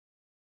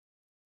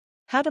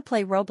How to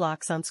play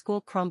Roblox on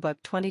school Chromebook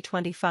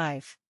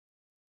 2025.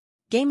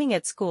 Gaming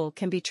at school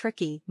can be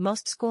tricky.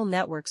 Most school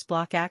networks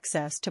block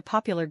access to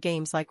popular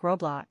games like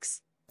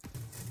Roblox.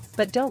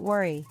 But don't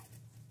worry.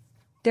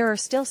 There are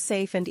still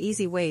safe and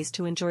easy ways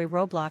to enjoy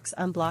Roblox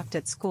unblocked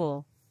at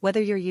school,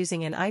 whether you're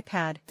using an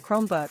iPad,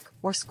 Chromebook,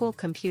 or school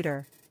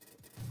computer.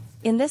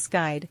 In this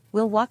guide,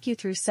 we'll walk you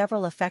through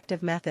several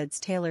effective methods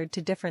tailored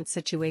to different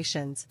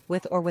situations,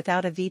 with or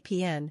without a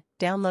VPN,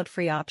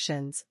 download-free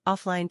options,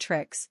 offline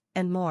tricks,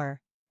 and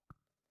more.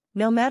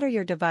 No matter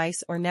your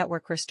device or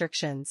network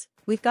restrictions,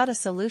 we've got a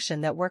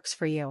solution that works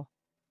for you.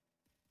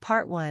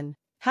 Part 1.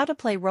 How to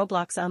play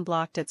Roblox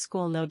unblocked at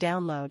school. No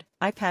download,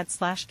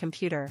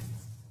 iPad/computer.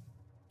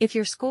 If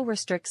your school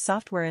restricts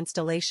software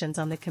installations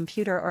on the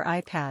computer or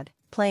iPad,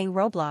 playing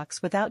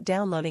Roblox without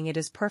downloading it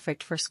is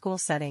perfect for school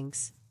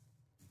settings.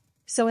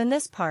 So in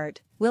this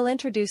part, we'll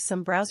introduce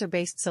some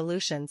browser-based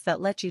solutions that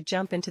let you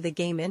jump into the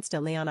game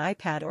instantly on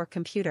iPad or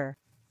computer.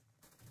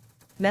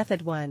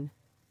 Method 1.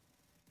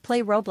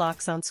 Play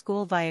Roblox on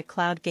school via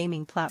cloud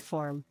gaming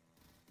platform.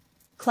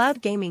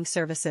 Cloud gaming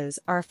services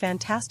are a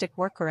fantastic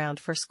workaround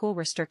for school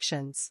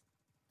restrictions.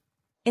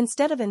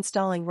 Instead of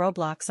installing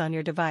Roblox on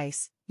your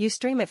device, you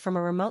stream it from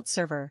a remote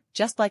server,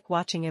 just like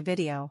watching a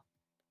video.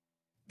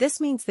 This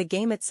means the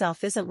game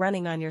itself isn't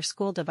running on your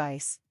school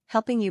device,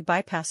 helping you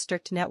bypass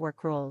strict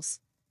network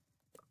rules.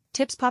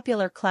 Tips: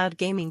 popular cloud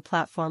gaming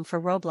platform for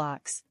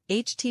Roblox,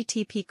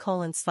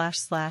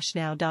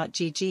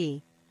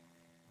 http://now.gg,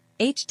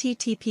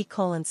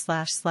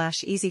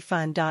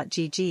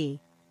 http://easyfun.gg,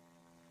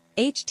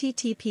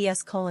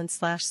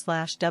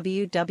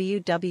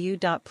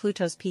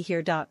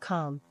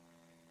 https://www.plutosphere.com.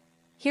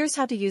 Here's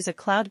how to use a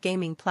cloud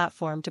gaming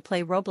platform to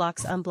play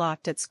Roblox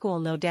unblocked at school.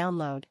 No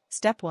download.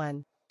 Step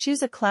 1.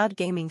 Choose a cloud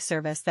gaming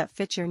service that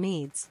fits your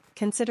needs.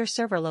 Consider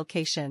server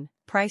location,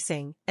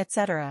 pricing,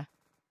 etc.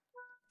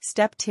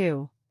 Step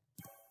 2.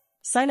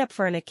 Sign up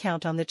for an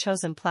account on the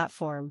chosen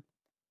platform.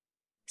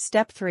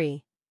 Step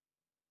 3.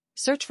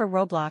 Search for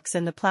Roblox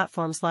in the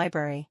platform's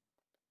library.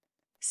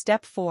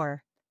 Step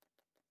 4.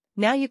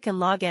 Now you can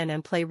log in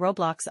and play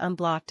Roblox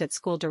unblocked at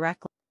school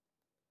directly.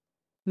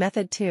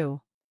 Method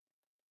 2.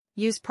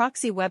 Use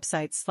proxy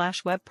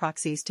websites/web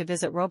proxies to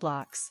visit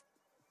Roblox.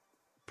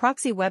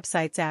 Proxy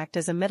websites act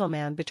as a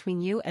middleman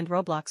between you and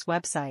Roblox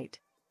website.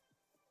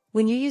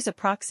 When you use a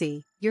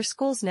proxy, your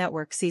school's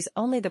network sees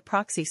only the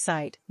proxy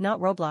site, not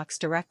Roblox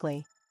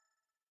directly.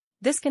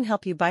 This can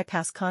help you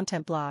bypass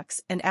content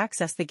blocks and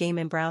access the game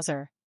in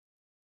browser.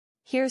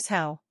 Here's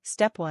how.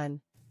 Step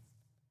 1.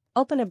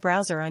 Open a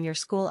browser on your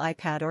school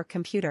iPad or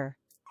computer.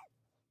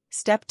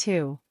 Step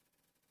 2.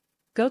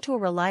 Go to a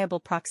reliable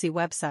proxy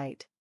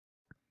website.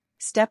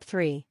 Step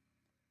 3.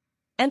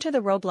 Enter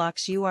the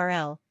Roblox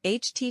URL,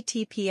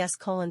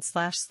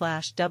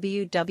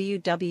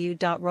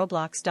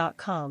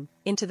 https://www.roblox.com,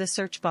 into the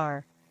search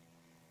bar.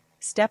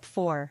 Step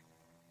 4.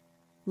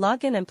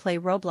 Log in and play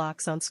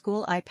Roblox on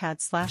school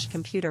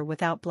iPad/computer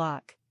without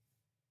block.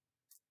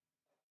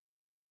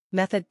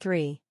 Method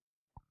 3.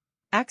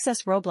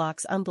 Access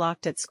Roblox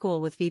unblocked at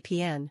school with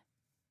VPN.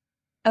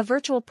 A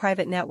virtual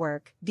private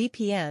network,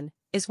 VPN,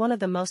 is one of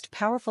the most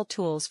powerful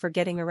tools for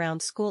getting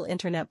around school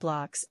internet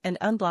blocks and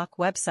unblock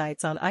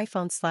websites on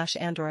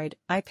iPhone/Android,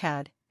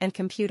 iPad, and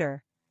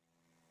computer.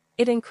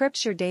 It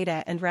encrypts your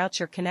data and routes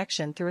your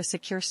connection through a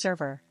secure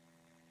server.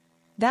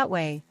 That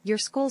way, your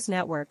school's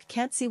network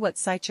can't see what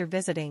sites you're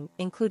visiting,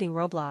 including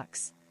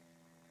Roblox.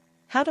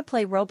 How to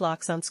play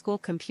Roblox on school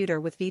computer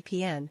with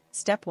VPN.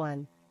 Step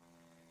 1.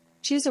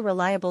 Choose a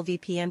reliable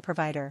VPN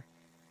provider.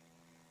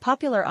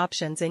 Popular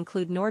options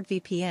include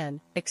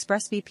NordVPN,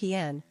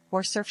 ExpressVPN,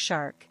 or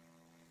Surfshark.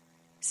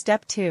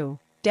 Step 2.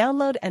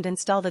 Download and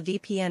install the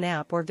VPN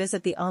app or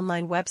visit the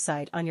online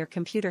website on your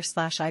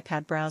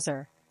computer/iPad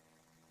browser.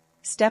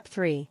 Step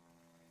 3.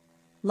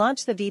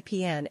 Launch the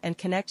VPN and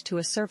connect to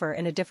a server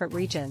in a different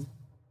region.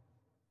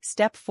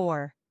 Step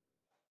 4.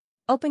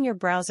 Open your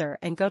browser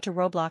and go to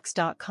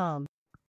roblox.com.